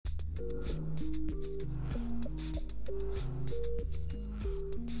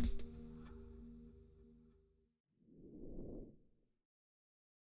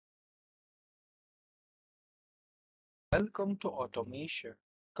Welcome to Automation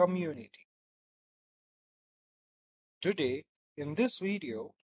Community. Today, in this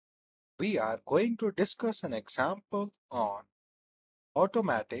video, we are going to discuss an example on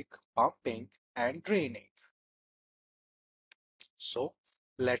automatic pumping and draining. So,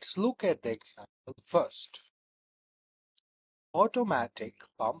 let's look at the example first. Automatic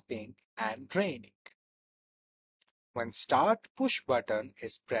pumping and draining. When start push button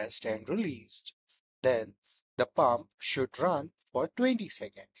is pressed and released, then the pump should run for 20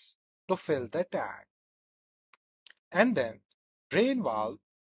 seconds to fill the tank. And then drain valve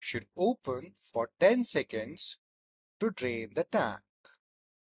should open for 10 seconds to drain the tank.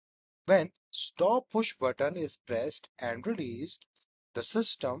 When stop push button is pressed and released, the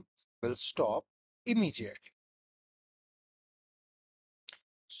system will stop immediately.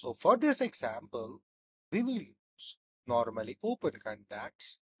 So for this example, we will use normally open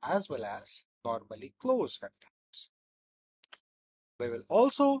contacts as well as normally closed contacts. We will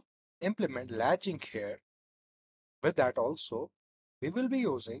also implement latching here. With that also, we will be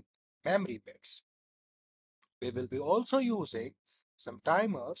using memory bits. We will be also using some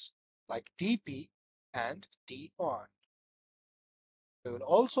timers like TP and T-on. We will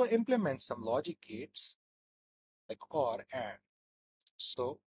also implement some logic gates like OR and.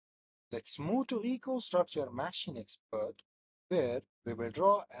 So let's move to EcoStruxure Machine Expert, where we will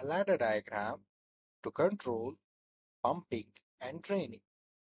draw a ladder diagram to control pumping and draining.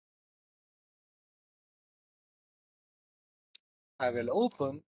 I will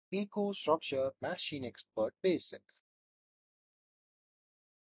open EcoStruxure Machine Expert Basic.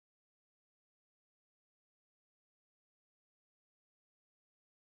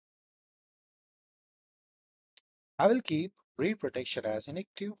 I will keep read protection as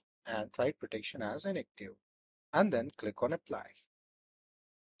inactive and write protection as inactive, and then click on Apply.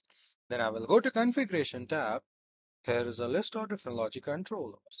 Then I will go to Configuration tab. Here is a list of different logic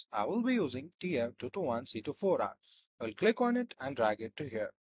controllers. I will be using TM221C24R. I will click on it and drag it to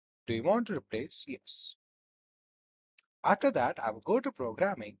here. Do you want to replace? Yes. After that, I will go to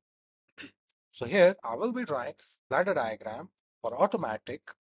Programming. So here I will be drawing ladder diagram for automatic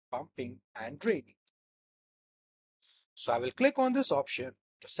pumping and draining. So I will click on this option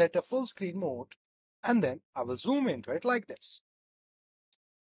to set a full screen mode, and then I will zoom into it like this.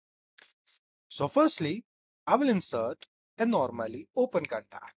 So firstly, I will insert a normally open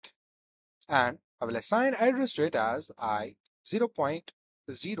contact, and I will assign address to it as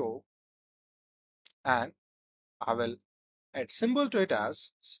I0.0, and I will add symbol to it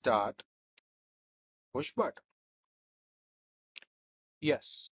as start push button.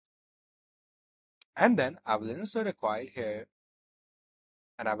 Yes. And then I will insert a coil here,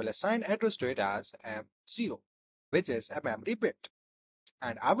 and I will assign address to it as M0, which is a memory bit,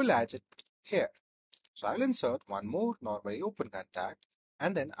 and I will add it here. So I will insert one more normally open contact,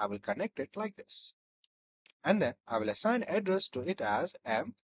 and then I will connect it like this. And then I will assign address to it as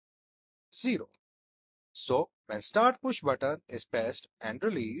M0. So when start push button is pressed and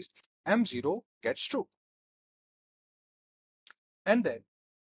released, M0 gets true. And then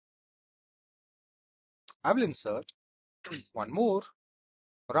I will insert one more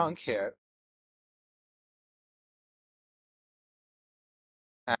rung here,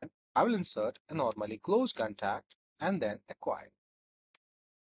 and I will insert a normally closed contact and then a coil.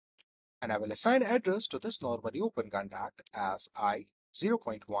 And I will assign address to this normally open contact as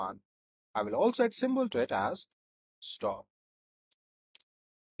I0.1. I will also add symbol to it as stop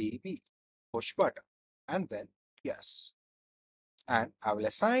PB push button, and then yes. And I will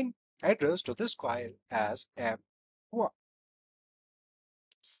assign address to this coil as M1.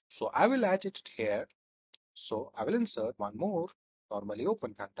 So I will add it here. So I will insert one more normally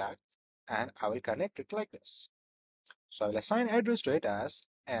open contact, and I will connect it like this. So I will assign address to it as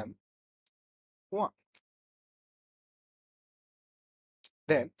M1.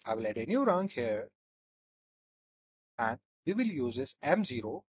 Then I will add a new rung here, and we will use this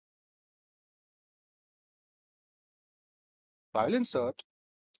M0. So I will insert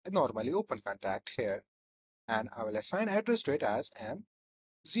a normally open contact here, and I will assign address to it as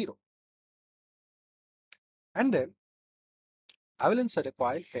M0. And then I will insert a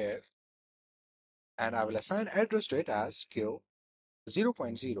coil here, and I will assign address to it as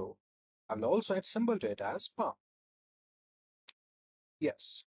Q0.0. I will also add symbol to it as pump.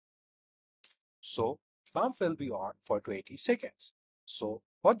 Yes. So pump will be on for 20 seconds. So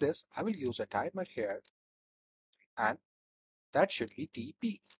for this, I will use a timer here, and that should be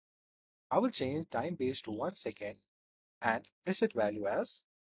TP. I will change time base to 1 second and preset value as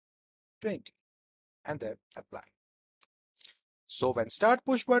 20 and then apply. So when start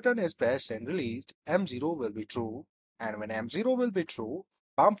push button is pressed and released, M0 will be true, and when M0 will be true,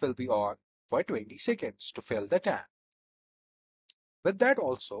 pump will be on for 20 seconds to fill the tank. With that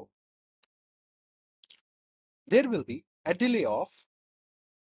also, there will be a delay of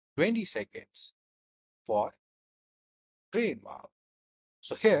 20 seconds for drain valve.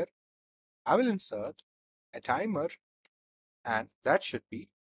 So here I will insert a timer and that should be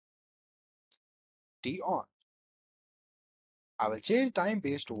T on. I will change time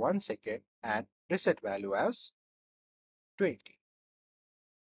base to 1 second and preset value as 20.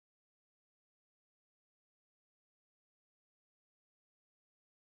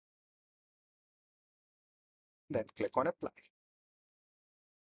 Then click on apply.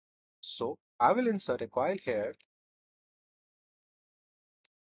 So I will insert a coil here.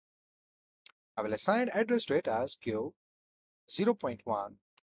 I will assign address to it as Q 0.1.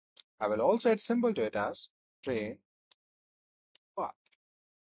 I will also add symbol to it as drain valve.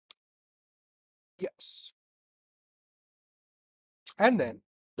 Yes. And then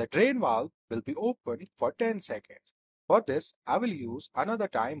the drain valve will be open for 10 seconds. For this, I will use another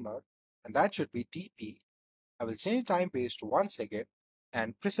timer and that should be TP. I will change time base to 1 second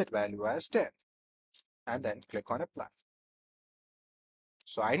and preset value as 10 and then click on apply.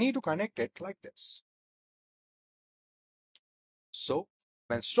 So I need to connect it like this. So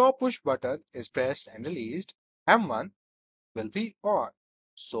when stop push button is pressed and released, M1 will be on.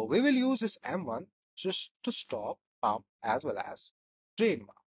 So we will use this M1 just to stop pump as well as drain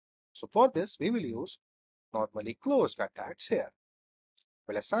valve. So for this we will use normally closed contacts here.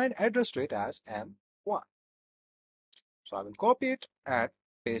 We'll assign address to it as M1. So I will copy it and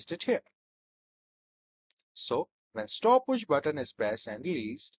paste it here. So when stop push button is pressed and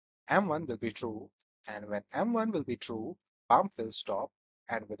released, M1 will be true, and when M1 will be true, pump will stop,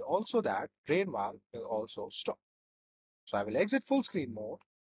 and with also that, drain valve will also stop. So I will exit full screen mode.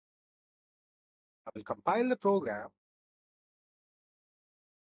 I will compile the program,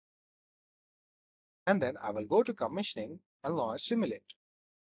 and then I will go to commissioning and launch simulate.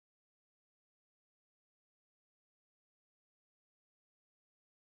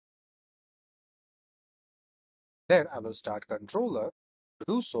 Then I will start controller. To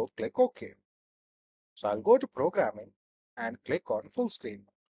do so, click OK. So I'll go to programming and click on full screen.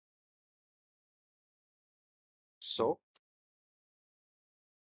 So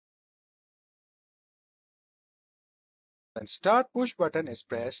when start push button is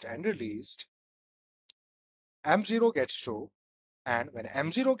pressed and released, M0 gets true, and when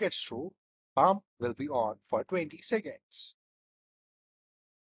M0 gets true, pump will be on for 20 seconds.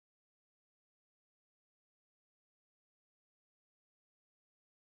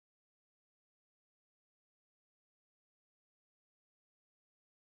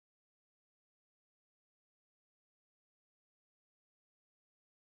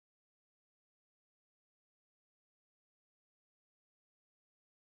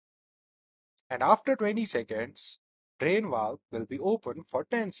 And after 20 seconds, drain valve will be open for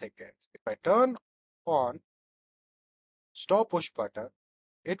 10 seconds. If I turn on stop push button,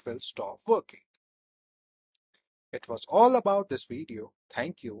 it will stop working. It was all about this video.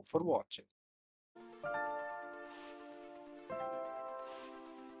 Thank you for watching.